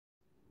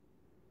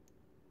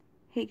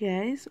Hey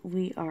guys,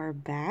 we are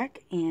back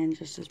and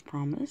just as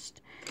promised,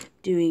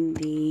 doing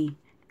the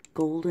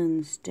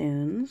golden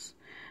stones.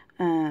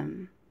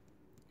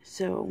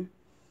 So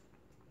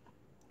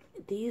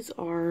these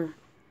are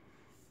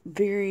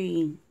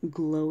very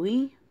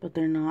glowy, but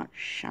they're not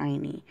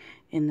shiny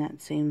in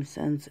that same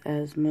sense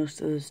as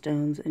most of the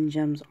stones and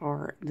gems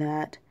are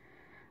that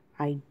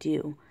I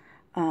do.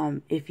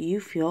 If you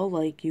feel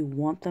like you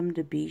want them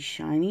to be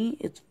shiny,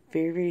 it's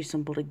very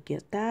simple to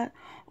get that.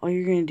 All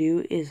you're going to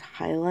do is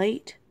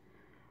highlight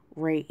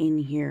right in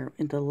here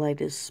in the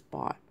lightest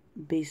spot.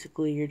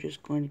 Basically, you're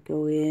just going to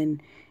go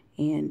in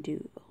and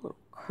do a little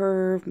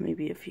curve,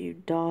 maybe a few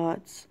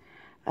dots,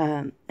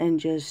 and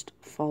just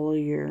follow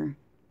your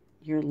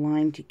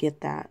line to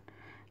get that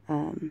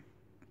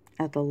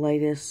at the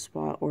lightest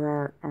spot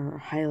where our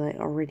highlight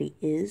already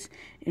is,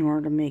 in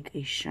order to make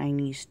a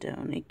shiny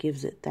stone. It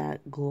gives it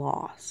that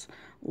gloss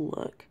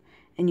look.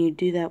 And you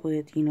do that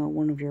with,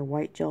 one of your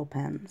white gel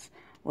pens,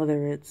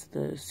 whether it's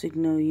the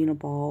Signo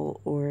Uniball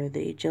or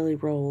the Jelly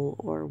Roll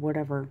or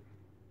whatever.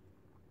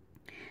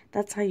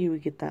 That's how you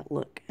would get that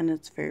look, and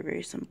it's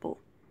very simple.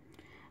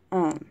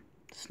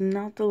 It's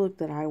not the look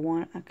that I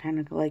want. I kind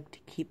of like to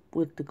keep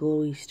with the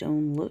glowy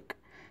stone look,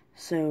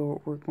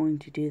 so we're going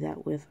to do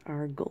that with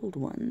our gold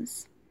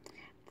ones.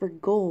 For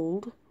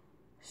gold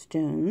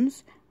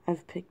stones,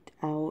 I've picked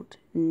out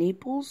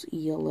Naples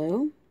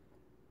Yellow,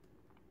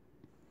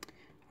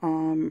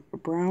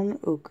 Brown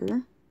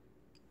Ochre,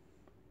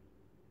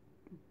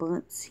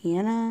 Burnt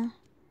Sienna,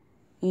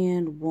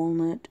 and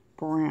Walnut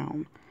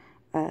Brown.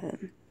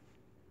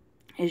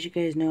 As you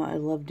guys know, I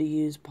love to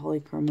use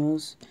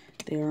polychromos.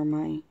 They are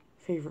my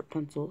favorite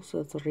pencil,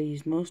 so that's what I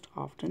use most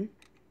often.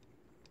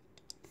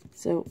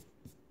 So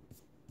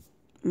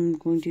I'm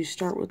going to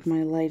start with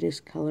my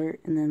lightest color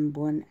and then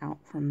blend out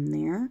from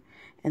there,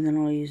 and then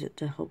I'll use it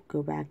to help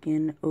go back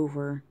in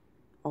over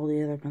all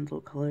the other pencil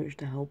colors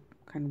to help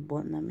kind of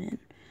blend them in.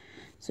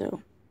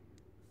 So,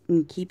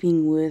 in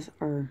keeping with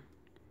our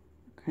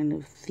kind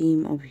of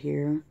theme of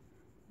here,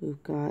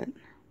 we've got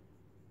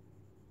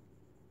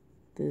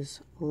this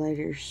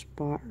lighter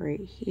spot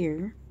right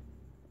here,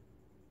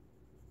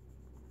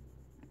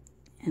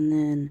 and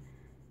then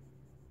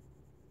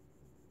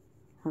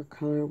our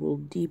color will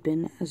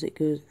deepen as it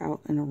goes out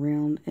and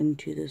around and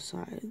to the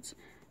sides,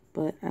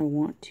 but I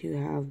want to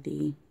have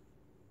the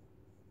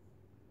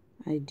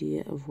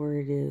idea of where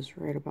it is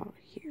right about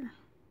here.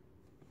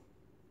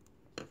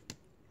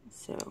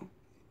 So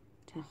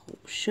to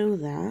help show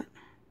that,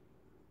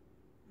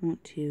 I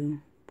want to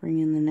bring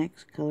in the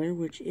next color,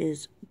 which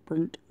is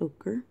Burnt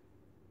Ochre,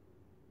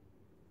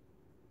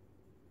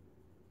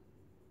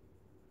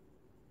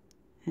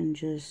 and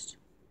just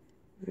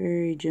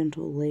very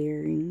gentle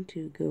layering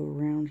to go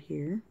around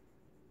here.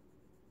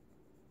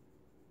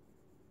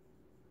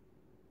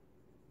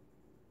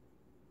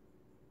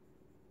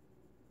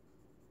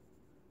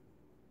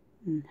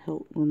 And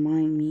help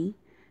remind me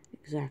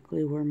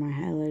exactly where my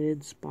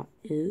highlighted spot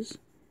is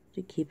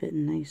to keep it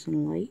nice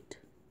and light.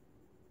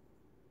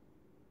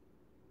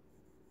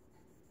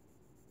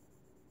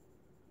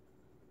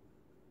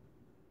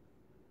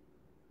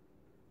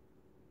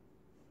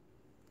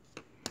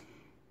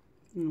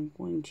 And I'm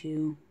going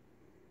to,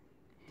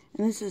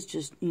 and this is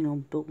just,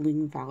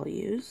 building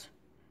values.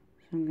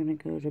 So I'm going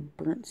to go to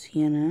Burnt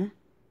Sienna,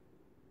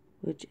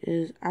 which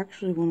is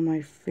actually one of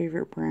my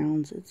favorite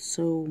browns. It's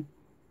so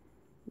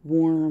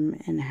warm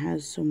and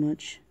has so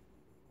much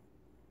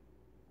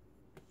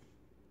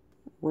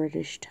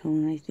reddish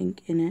tone, I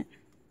think, in it.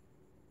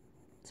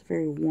 It's a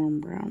very warm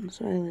brown,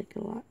 so I like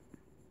it a lot.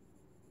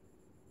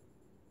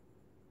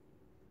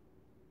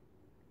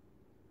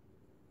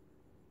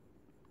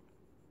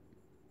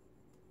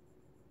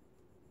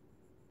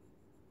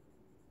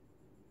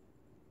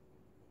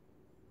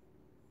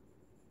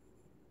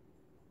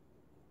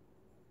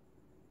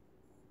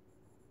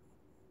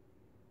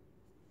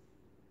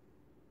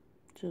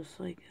 Just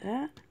like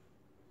that.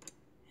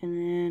 And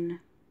then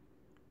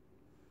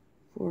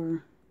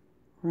for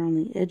around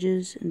the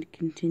edges and to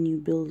continue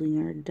building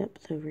our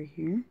depth over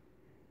here,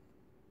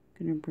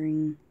 I'm going to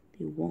bring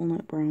the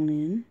walnut brown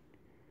in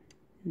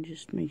and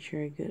just make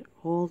sure I get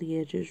all the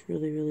edges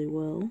really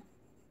well.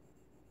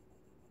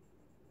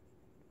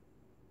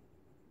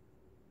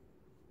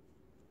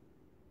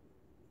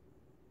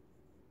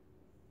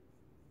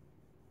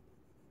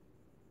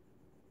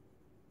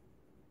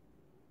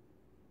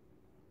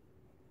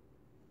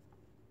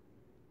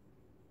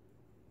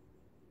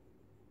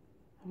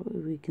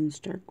 We can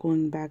start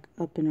going back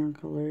up in our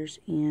colors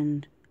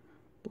and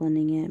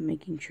blending it,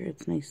 making sure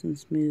it's nice and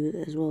smooth,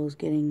 as well as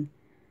getting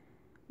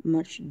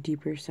much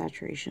deeper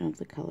saturation of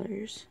the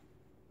colors.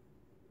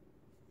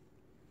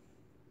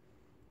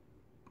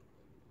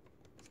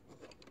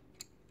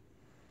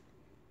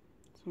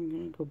 So I'm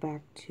going to go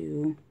back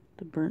to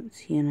the Burnt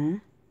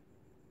Sienna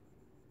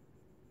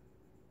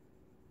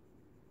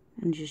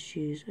and just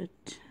use a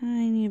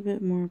tiny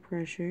bit more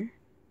pressure.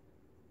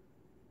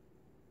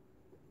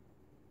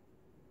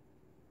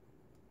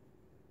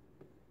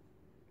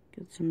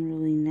 Get some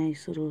really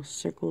nice little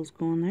circles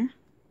going there.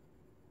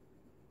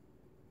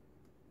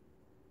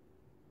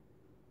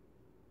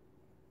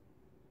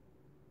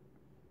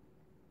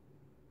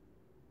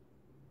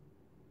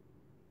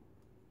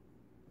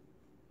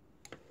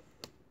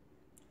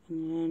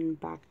 And then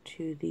back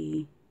to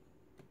the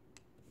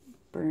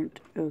burnt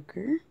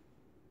ochre.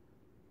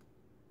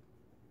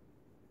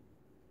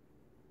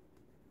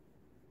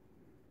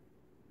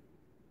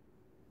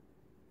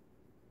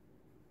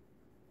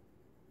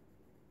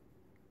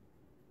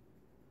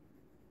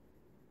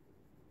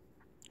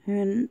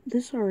 And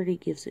this already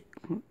gives it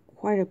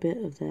quite a bit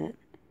of that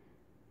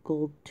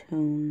gold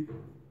tone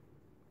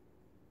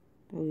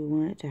that we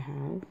want it to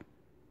have.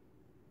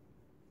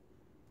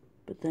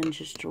 But then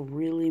just to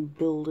really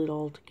build it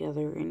all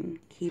together and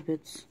keep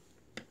its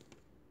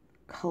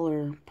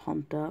color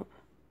pumped up,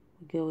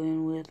 we go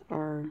in with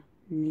our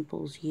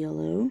Naples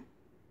yellow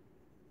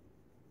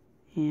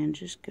and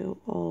just go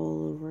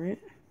all over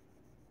it.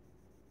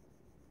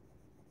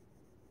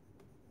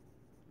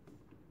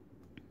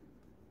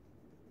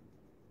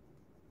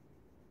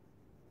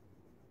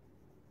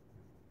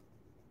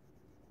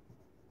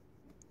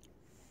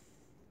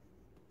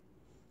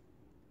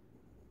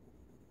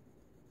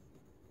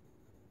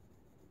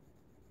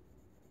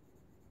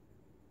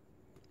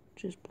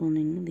 Just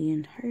blending the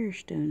entire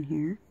stone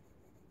here.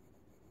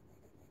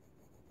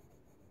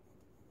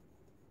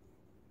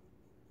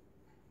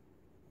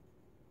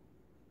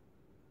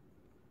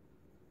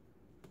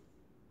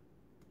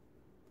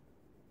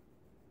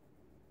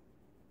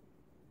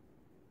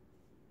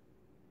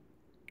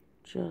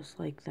 Just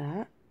like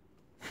that.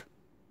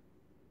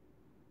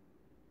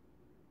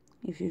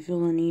 If you feel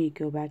the need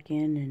to go back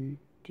in and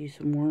do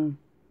some more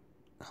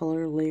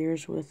color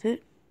layers with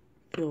it,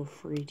 feel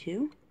free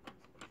to.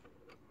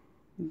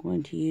 I'm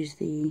going to use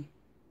the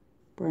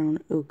brown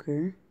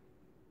ochre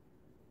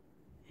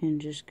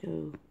and just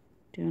go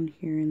down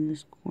here in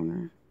this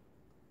corner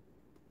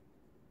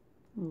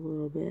a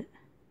little bit.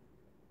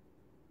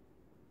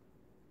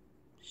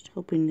 Just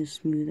hoping to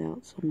smooth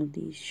out some of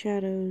these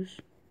shadows.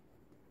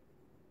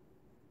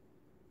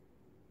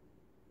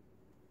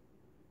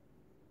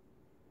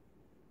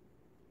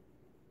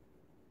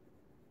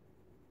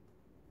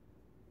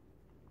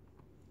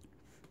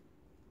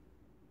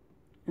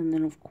 And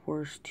then of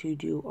course to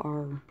do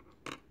our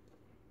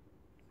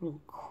little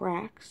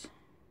cracks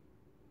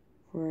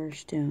for our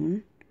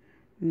stone,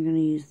 I'm going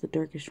to use the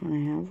darkest one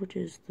I have, which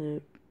is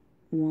the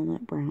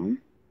walnut brown.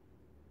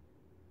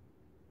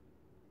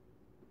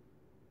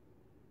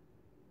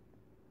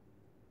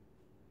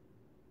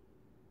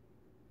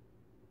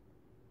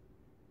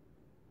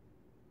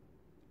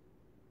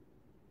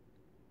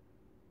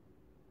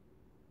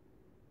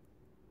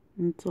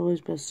 And it's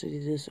always best to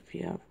do this if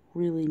you have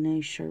really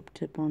nice sharp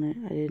tip on it.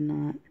 I did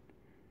not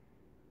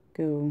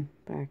go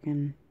back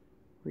and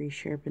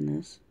resharpen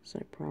this, so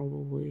I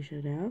probably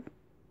should have.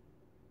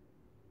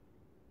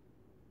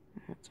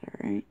 That's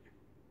alright.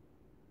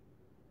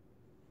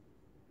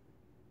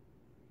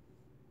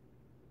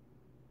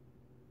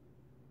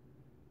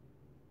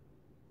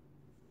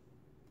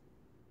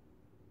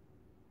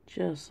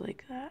 Just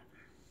like that.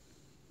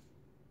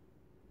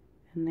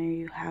 And there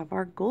you have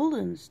our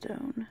golden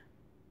stone.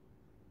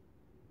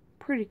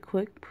 Pretty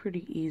quick,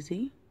 pretty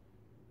easy.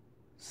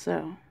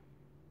 So,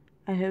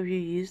 I hope you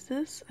use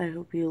this. I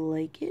hope you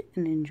like it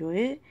and enjoy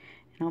it.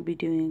 And I'll be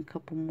doing a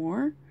couple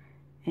more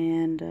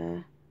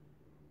and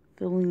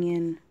filling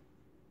in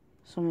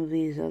some of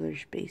these other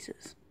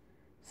spaces.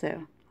 So,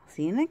 I'll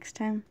see you next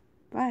time.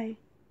 Bye.